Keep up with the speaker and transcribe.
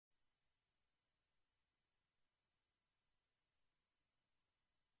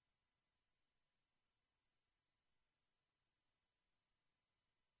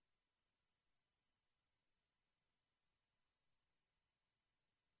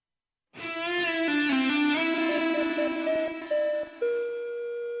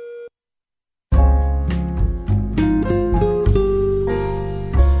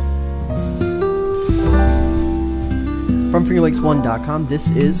FingerLakes1.com.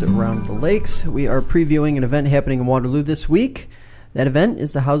 This is Around the Lakes. We are previewing an event happening in Waterloo this week. That event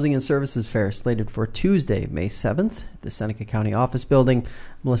is the Housing and Services Fair, slated for Tuesday, May 7th, at the Seneca County Office Building.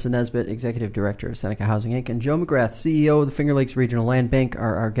 Melissa Nesbitt, Executive Director of Seneca Housing, Inc., and Joe McGrath, CEO of the Finger Lakes Regional Land Bank,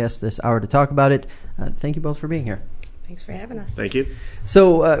 are our guests this hour to talk about it. Thank you both for being here. Thanks for having us. Thank you.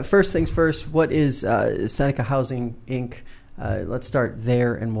 So first things first, what is Seneca Housing, Inc.? Let's start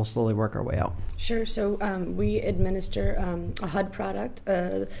there, and we'll slowly work our way out. Sure. So we administer a HUD product.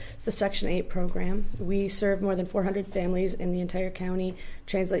 It's the Section 8 program. We serve more than 400 families in the entire county.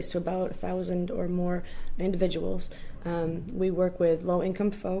 Translates to about 1,000 or more individuals. We work with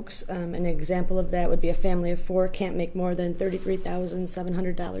low-income folks. An example of that would be a family of four can't make more than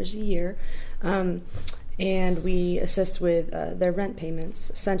 $33,700 a year. And we assist with their rent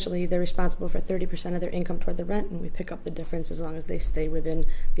payments. Essentially, they're responsible for 30% of their income toward the rent, and we pick up the difference as long as they stay within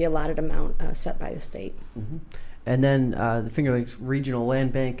the allotted amount set by the state. Mm-hmm. And then the Finger Lakes Regional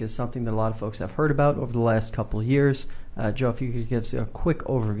Land Bank is something that a lot of folks have heard about over the last couple of years. Joe, if you could give us a quick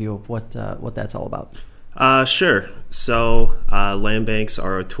overview of what that's all about. Sure. So land banks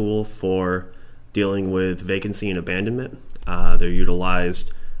are a tool for dealing with vacancy and abandonment. They're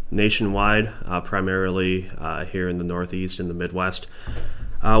utilized nationwide, primarily here in the Northeast and the Midwest.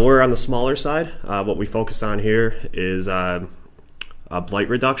 We're on the smaller side. What we focus on here is blight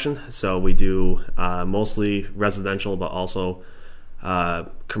reduction. So we do mostly residential, but also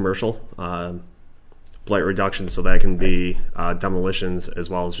commercial blight reduction. So that can be demolitions as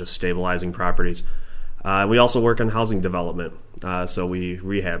well as just stabilizing properties. We also work on housing development. So we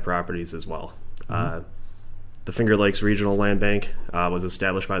rehab properties as well. Mm-hmm. The Finger Lakes Regional Land Bank was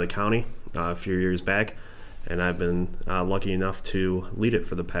established by the county a few years back, and I've been lucky enough to lead it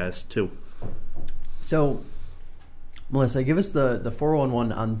for the past 2. So, Melissa, give us the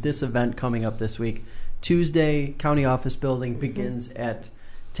 411 on this event coming up this week. Tuesday, County Office Building begins at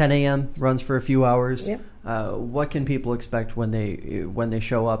 10 a.m., runs for a few hours. Yep. What can people expect when they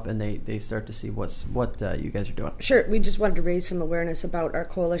show up and they start to see what you guys are doing? Sure. We just wanted to raise some awareness about our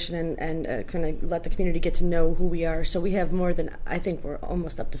coalition and kind of let the community get to know who we are. So we have more than, I think we're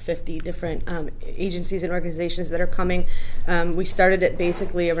almost up to 50 different agencies and organizations that are coming. We started it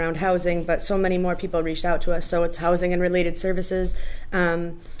basically around housing, but so many more people reached out to us. So it's housing and related services.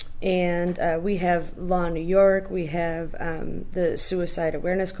 And we have Law New York, we have the Suicide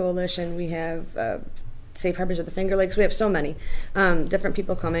Awareness Coalition, we have Safe Harbors of the Finger Lakes. We have so many different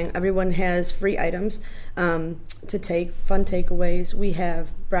people coming. Everyone has free items to take, fun takeaways. We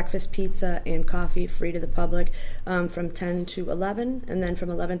have breakfast pizza and coffee free to the public from 10 to 11, and then from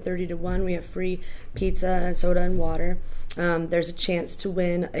 11:30 to 1 we have free pizza and soda and water. There's a chance to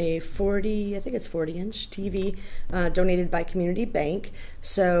win a 40-inch TV donated by Community Bank.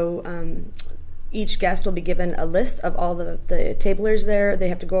 So each guest will be given a list of all the tablers there. They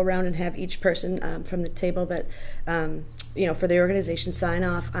have to go around and have each person from the table that, for the organization sign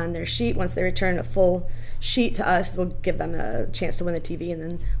off on their sheet. Once they return a full sheet to us, we'll give them a chance to win the TV, and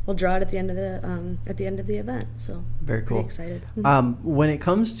then we'll draw it at the end of the event. So very cool. Pretty excited. When it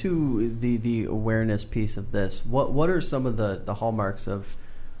comes to the awareness piece of this, what are some of the hallmarks of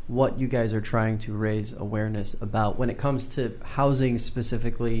what you guys are trying to raise awareness about when it comes to housing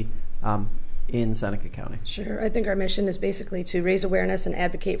specifically in Seneca County? Sure. I think our mission is basically to raise awareness and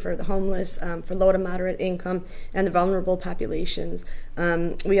advocate for the homeless, for low to moderate income, and the vulnerable populations.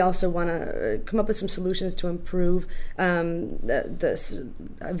 We also want to come up with some solutions to improve the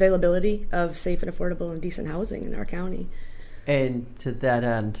availability of safe and affordable and decent housing in our county. And to that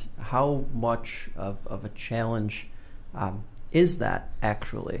end, how much of a challenge is that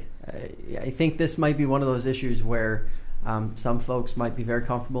actually? I think this might be one of those issues where some folks might be very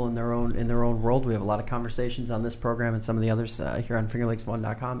comfortable in their own world. We have a lot of conversations on this program and some of the others here on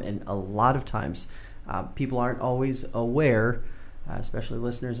FingerLakes1.com, and a lot of times people aren't always aware, especially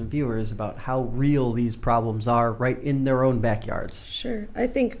listeners and viewers, about how real these problems are right in their own backyards. Sure. I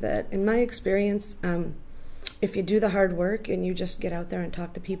think that in my experience, if you do the hard work and you just get out there and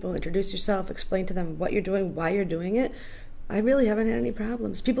talk to people, introduce yourself, explain to them what you're doing, why you're doing it, I really haven't had any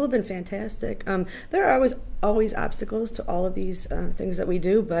problems. People have been fantastic. There are always obstacles to all of these things that we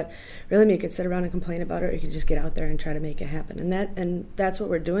do, but really you could sit around and complain about it, or you could just get out there and try to make it happen. And that's what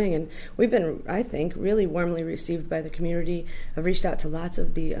we're doing. And we've been, I think, really warmly received by the community. I've reached out to lots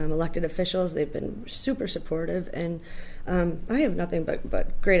of the elected officials. They've been super supportive, and I have nothing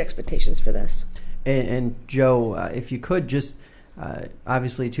but great expectations for this. And Joe, if you could just,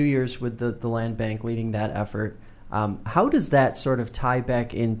 obviously 2 years with the land bank leading that effort, how does that sort of tie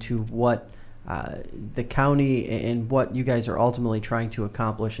back into what the county and what you guys are ultimately trying to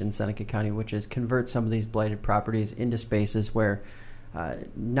accomplish in Seneca County, which is convert some of these blighted properties into spaces where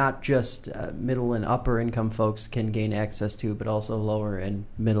not just middle and upper income folks can gain access to, but also lower and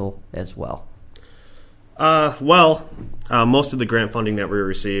middle as well? Most of the grant funding that we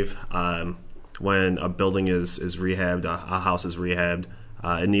receive, when a building is rehabbed, a house is rehabbed,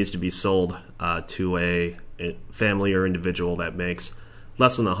 it needs to be sold to a family or individual that makes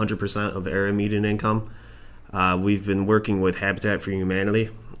less than 100% of area median income. We've been working with Habitat for Humanity,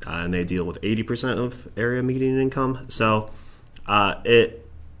 and they deal with 80% of area median income. So it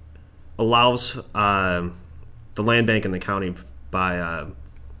allows the land bank in the county,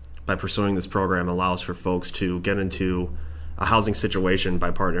 by pursuing this program, allows for folks to get into a housing situation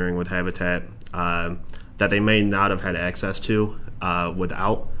by partnering with Habitat that they may not have had access to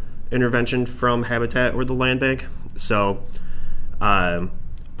without intervention from Habitat or the land bank. So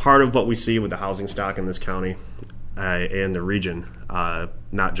part of what we see with the housing stock in this county and the region,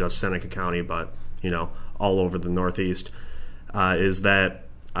 not just Seneca County, but all over the Northeast, is that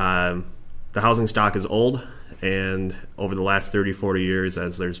the housing stock is old, and over the last 30, 40 years,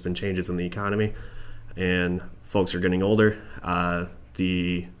 as there's been changes in the economy and folks are getting older,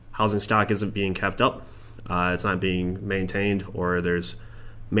 the housing stock isn't being kept up. It's not being maintained, or there's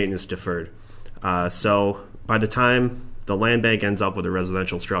maintenance deferred. So by the time the land bank ends up with a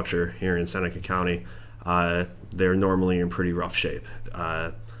residential structure here in Seneca County, they're normally in pretty rough shape,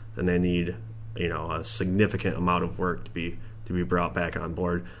 and they need a significant amount of work to be brought back on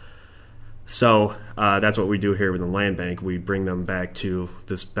board. So that's what we do here with the land bank. We bring them back to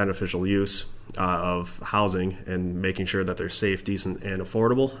this beneficial use of housing and making sure that they're safe, decent, and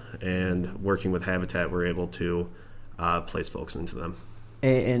affordable. And working with Habitat, we're able to place folks into them.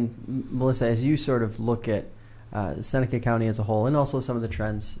 And Melissa, as you sort of look at Seneca County as a whole, and also some of the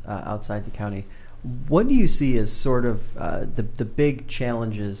trends outside the county, what do you see as sort of the big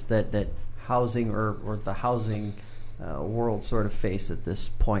challenges that housing or the housing world sort of face at this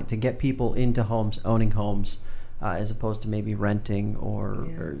point to get people into homes, owning homes, as opposed to maybe renting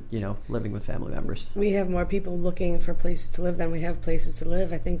or living with family members? We have more people looking for places to live than we have places to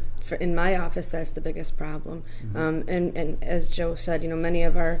live. I think in my office, that's the biggest problem. Mm-hmm. And as Joe said, many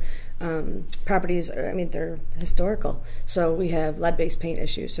of our properties they're historical. So we have lead-based paint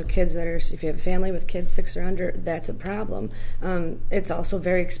issues. So kids if you have a family with kids 6 or under, that's a problem. It's also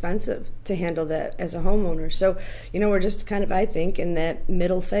very expensive to handle that as a homeowner. So, we're just kind of, I think, in that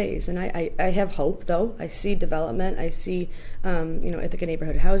middle phase. And I have hope, though. I see development. I see, Ithaca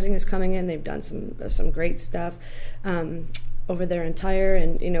Neighborhood Housing is coming in. They've done some great stuff over their entire,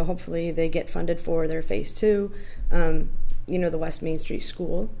 and, hopefully they get funded for their phase 2. The West Main Street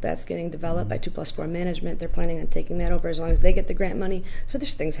School, that's getting developed by 2+4 Management. They're planning on taking that over as long as they get the grant money. So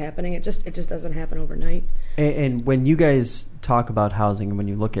there's things happening. It just doesn't happen overnight. And when you guys talk about housing, and when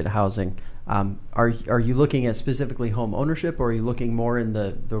you look at housing, are you looking at specifically home ownership, or are you looking more in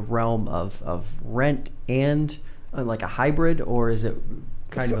the realm of rent and like a hybrid, or is it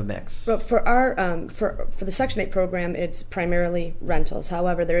kind of a mix? But for our for the Section 8 program, it's primarily rentals.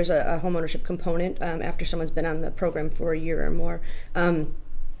 However, there's a homeownership component after someone's been on the program for a year or more.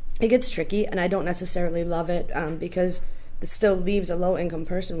 It gets tricky, and I don't necessarily love it because it still leaves a low-income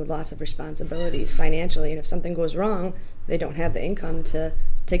person with lots of responsibilities financially, and if something goes wrong, they don't have the income to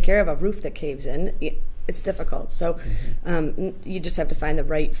take care of a roof that caves in. It's difficult. So you just have to find the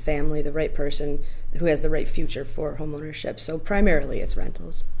right family, the right person who has the right future for homeownership. So primarily it's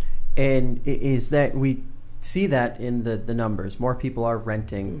rentals. And is that, we see that in the numbers, more people are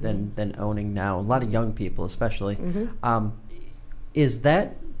renting than owning now, a lot of young people especially. Is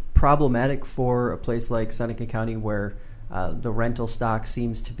that problematic for a place like Seneca County where the rental stock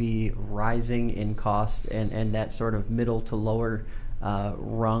seems to be rising in cost, and that sort of middle to lower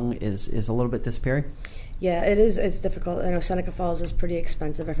rung is a little bit disappearing? Yeah, it is. It's difficult. I know Seneca Falls is pretty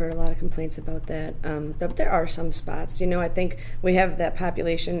expensive. I've heard a lot of complaints about that. But there are some spots. I think we have that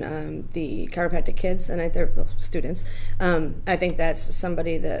population, the chiropractic kids, and they're students. I think that's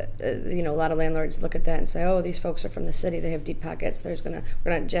somebody that a lot of landlords look at that and say, "Oh, these folks are from the city. They have deep pockets. We're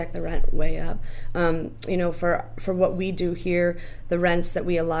gonna jack the rent way up." For what we do here, the rents that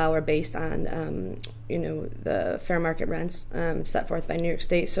we allow are based on the fair market rents set forth by New York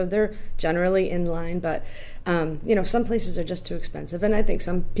State. So they're generally in line, but some places are just too expensive, and I think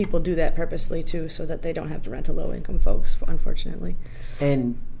some people do that purposely too, so that they don't have to rent to low-income folks, unfortunately.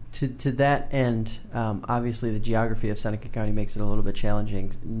 And to that end, obviously the geography of Seneca County makes it a little bit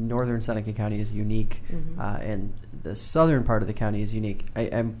challenging. Northern Seneca County is unique, and the southern part of the county is unique.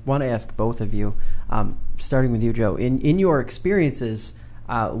 I want to ask both of you, starting with you, Joe. In your experiences,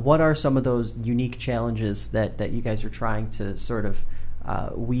 What are some of those unique challenges that you guys are trying to sort of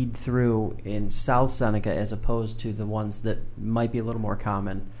weed through in South Seneca as opposed to the ones that might be a little more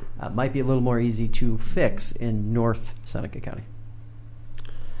common, might be a little more easy to fix in North Seneca County?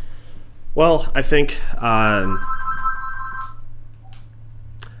 Well, I think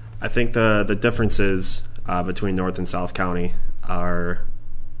the differences between North and South County are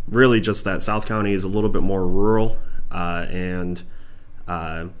really just that South County is a little bit more rural, and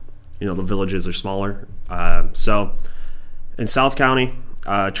the villages are smaller. So in South County,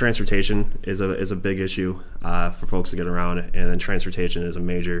 transportation is a big issue for folks to get around, and then transportation is a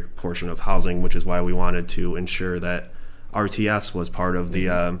major portion of housing, which is why we wanted to ensure that RTS was part of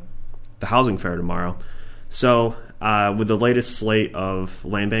the housing fair tomorrow. So with the latest slate of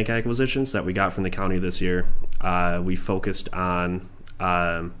land bank acquisitions that we got from the county this year, we focused on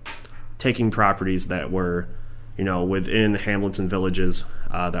taking properties that were, within hamlets and villages,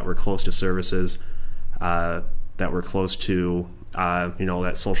 that were close to services, that were close to,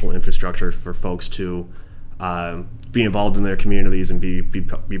 that social infrastructure for folks to be involved in their communities and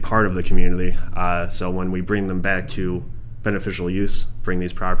be part of the community. So when we bring them back to beneficial use, bring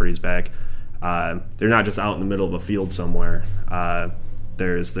these properties back, they're not just out in the middle of a field somewhere.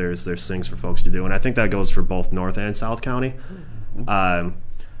 There's things for folks to do, and I think that goes for both North and South County.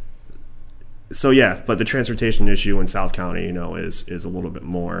 So yeah, but the transportation issue in South County, is a little bit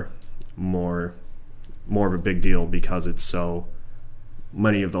more of a big deal because it's so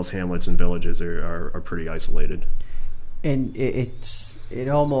many of those hamlets and villages are pretty isolated. And it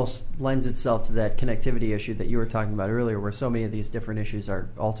almost lends itself to that connectivity issue that you were talking about earlier, where so many of these different issues are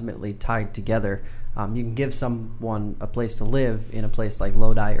ultimately tied together. You can give someone a place to live in a place like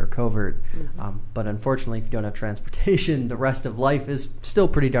Lodi or Covert, but unfortunately, if you don't have transportation, the rest of life is still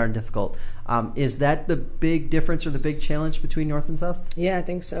pretty darn difficult. Is that the big difference or the big challenge between North and South? Yeah, I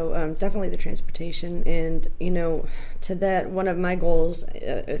think so. Definitely the transportation. And, to that, one of my goals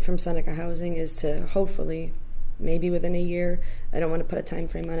from Seneca Housing is to hopefully, maybe within a year, I don't want to put a time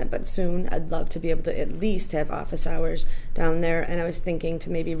frame on it, but soon I'd love to be able to at least have office hours down there. And I was thinking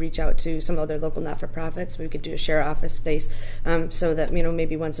to maybe reach out to some other local not-for-profits. We could do a share office space, so that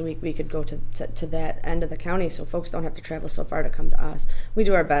maybe once a week we could go to that end of the county, so folks don't have to travel so far to come to us. We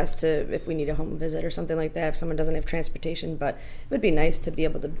do our best to, if we need a home visit or something like that, if someone doesn't have transportation, but it would be nice to be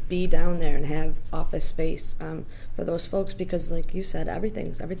able to be down there and have office space for those folks, because like you said,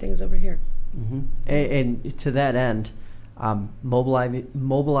 everything's over here. Mm-hmm. And to that end,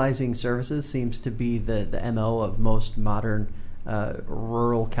 mobilizing services seems to be the MO of most modern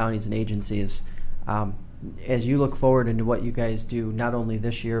rural counties and agencies. As you look forward into what you guys do, not only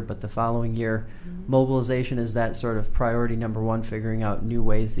this year but the following year, mobilization is that sort of priority number one, figuring out new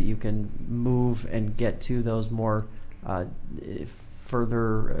ways that you can move and get to those more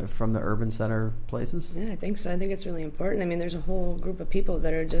further from the urban center places? Yeah, I think so. I think it's really important. I mean, there's a whole group of people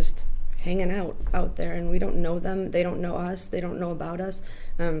that are just hanging out there, and we don't know them, they don't know us, they don't know about us.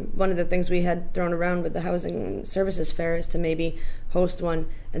 One of the things we had thrown around with the Housing Services Fair is to maybe host one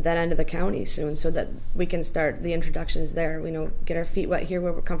at that end of the county soon, so that we can start the introductions there. Get our feet wet here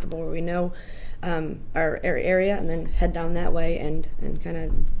where we're comfortable, where we know our area, and then head down that way and kind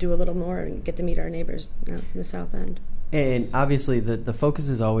of do a little more and get to meet our neighbors in the south end. And obviously the focus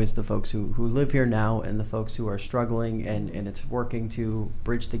is always the folks who live here now and the folks who are struggling, and it's working to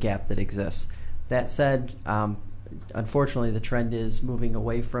bridge the gap that exists. That said, unfortunately the trend is moving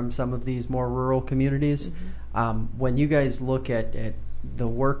away from some of these more rural communities. When you guys look at the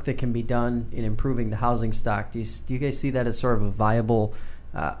work that can be done in improving the housing stock, do you guys see that as sort of a viable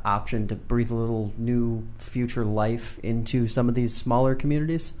option to breathe a little new future life into some of these smaller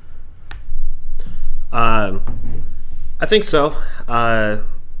communities? I think so.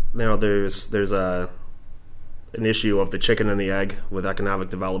 There's an issue of the chicken and the egg with economic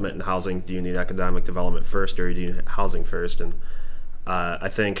development and housing. Do you need economic development first, or do you need housing first? And I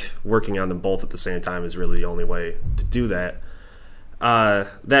think working on them both at the same time is really the only way to do that.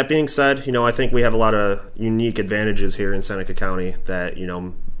 That being said, I think we have a lot of unique advantages here in Seneca County that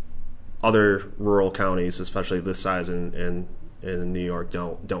other rural counties, especially this size in New York,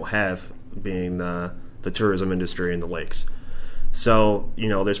 don't have, being the tourism industry and the lakes. So,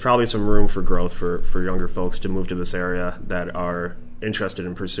 there's probably some room for growth for younger folks to move to this area that are interested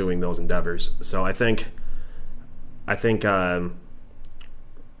in pursuing those endeavors. So I think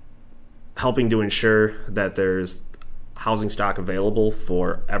helping to ensure that there's housing stock available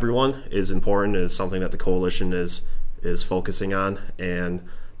for everyone is important, is something that the coalition is focusing on, and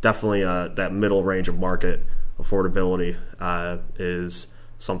definitely that middle range of market affordability is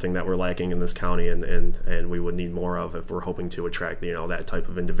something that we're lacking in this county, and we would need more of if we're hoping to attract, you know, that type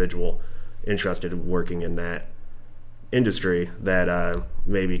of individual interested in working in that industry that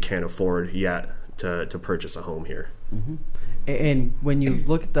maybe can't afford yet to purchase a home here. Mm-hmm. And when you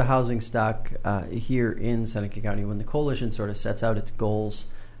look at the housing stock here in Seneca County, when the coalition sort of sets out its goals,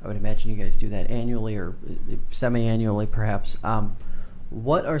 I would imagine you guys do that annually or semi-annually perhaps.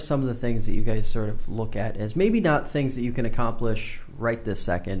 What are some of the things that you guys sort of look at as maybe not things that you can accomplish right this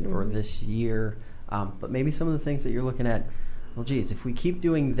second or this year, but maybe some of the things that you're looking at, well, geez, if we keep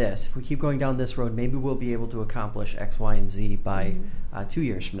doing this, if we keep going down this road, maybe we'll be able to accomplish X, Y, and Z by 2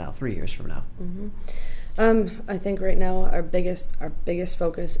 years from now, 3 years from now. I think right now our biggest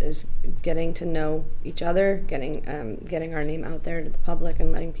focus is getting to know each other, getting our name out there to the public,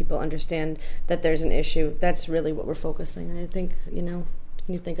 and letting people understand that there's an issue. That's really what we're focusing. I think, you know,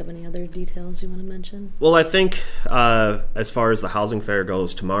 can you think of any other details you want to mention? Well, I think as far as the housing fair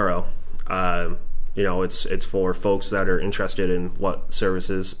goes tomorrow, you know, it's for folks that are interested in what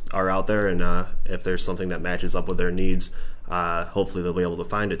services are out there, and if there's something that matches up with their needs, hopefully they'll be able to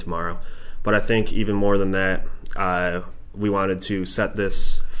find it tomorrow. But I think even more than that, we wanted to set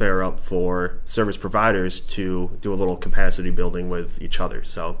this fair up for service providers to do a little capacity building with each other.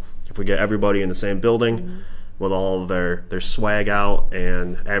 So if we get everybody in the same building with all of their swag out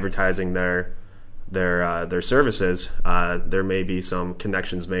and advertising their services, there may be some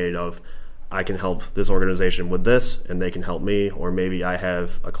connections made of, I can help this organization with this and they can help me, or maybe I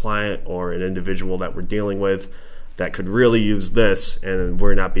have a client or an individual that we're dealing with that could really use this, and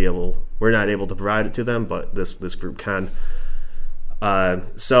we're not able to provide it to them, but this group can.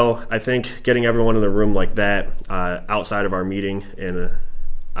 So I think getting everyone in the room like that outside of our meeting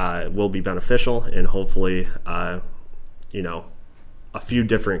will be beneficial, and hopefully, you know, a few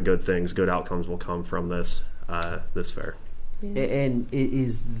different good outcomes will come from this fair. And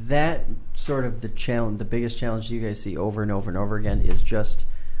is that sort of the challenge, the biggest challenge you guys see over and over and over again, is just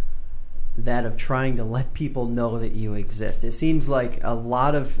that of trying to let people know that you exist? It seems like a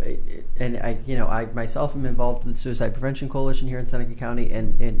lot of, and I myself am involved with the Suicide Prevention Coalition here in Seneca County,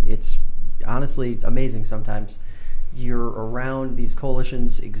 and it's honestly amazing sometimes. You're around, these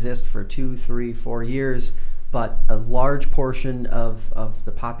coalitions exist for 2, 3, 4 years, but a large portion of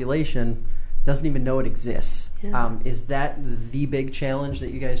the population doesn't even know it exists. Yeah. Is that the big challenge that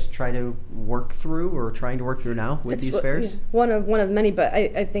you guys try to work through, or trying to work through now with these fairs? Yeah, one of many, but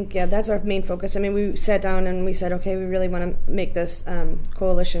I think, yeah, that's our main focus. I mean, we sat down and we said, okay, we really want to make this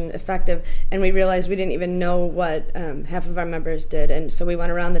coalition effective, and we realized we didn't even know what half of our members did, and so we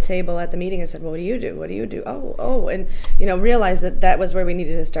went around the table at the meeting and said, well, what do you do? What do you do? Oh, and realized that was where we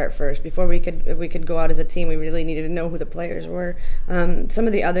needed to start first. Before we could go out as a team, we really needed to know who the players were. Some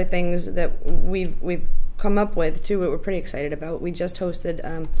of the other things that we've come up with too, what we're pretty excited about. We just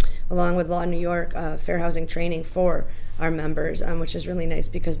hosted, along with Law New York, fair housing training for our members, which is really nice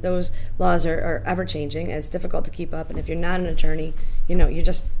because those laws are ever changing. It's difficult to keep up, and if you're not an attorney, you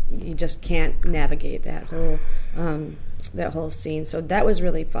just can't navigate that whole scene. So that was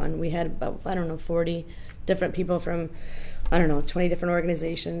really fun. We had about 40 different people from 20 different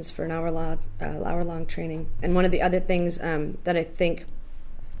organizations for an hour-long training. And one of the other things that I think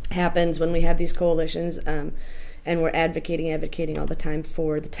happens when we have these coalitions, and we're advocating all the time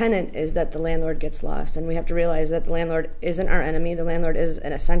for the tenant, is that the landlord gets lost. And we have to realize that the landlord isn't our enemy. The landlord is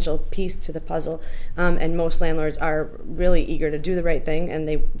an essential piece to the puzzle, and most landlords are really eager to do the right thing, and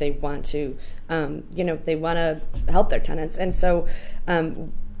they want to they want to help their tenants. And so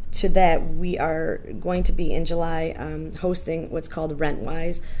to that, we are going to be in July hosting what's called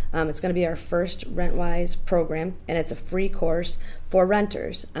RentWise. It's going to be our first RentWise program, and it's a free course for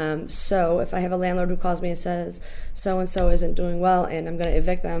renters. So if I have a landlord who calls me and says, so-and-so isn't doing well and I'm going to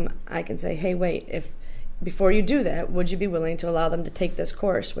evict them, I can say, hey, wait, before you do that, would you be willing to allow them to take this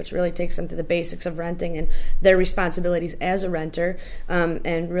course, which really takes them to the basics of renting and their responsibilities as a renter,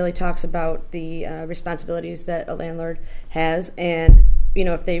 and really talks about the responsibilities that a landlord has, and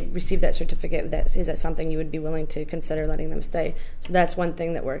if they receive that certificate, is that something you would be willing to consider letting them stay? So that's one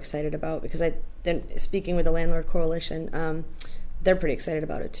thing that we're excited about, because speaking with the Landlord Coalition, they're pretty excited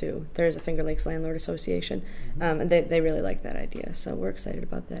about it too. There's a Finger Lakes Landlord Association, and they really like that idea. So we're excited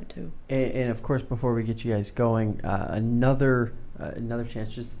about that too. And of course, before we get you guys going, another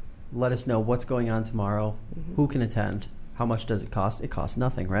chance, just let us know what's going on tomorrow, who can attend, how much does it cost? It costs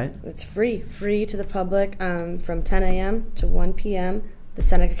nothing, right? It's free to the public, from 10 a.m. to 1 p.m., the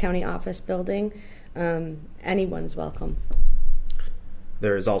Seneca County office building. Anyone's welcome.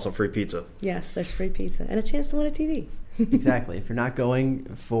 There is also free pizza. Yes, there's free pizza and a chance to win a TV. Exactly. If you're not going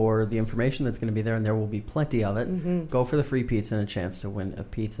for the information that's going to be there, and there will be plenty of it, go for the free pizza and a chance to win a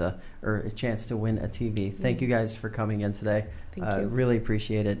pizza or a chance to win a TV. Thank you guys for coming in today. Thank you. Really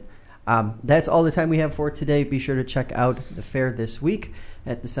appreciate it. That's all the time we have for today. Be sure to check out the fair this week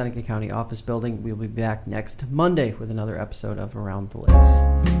at the Seneca County Office Building. We'll be back next Monday with another episode of Around the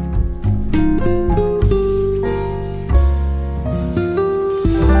Lakes.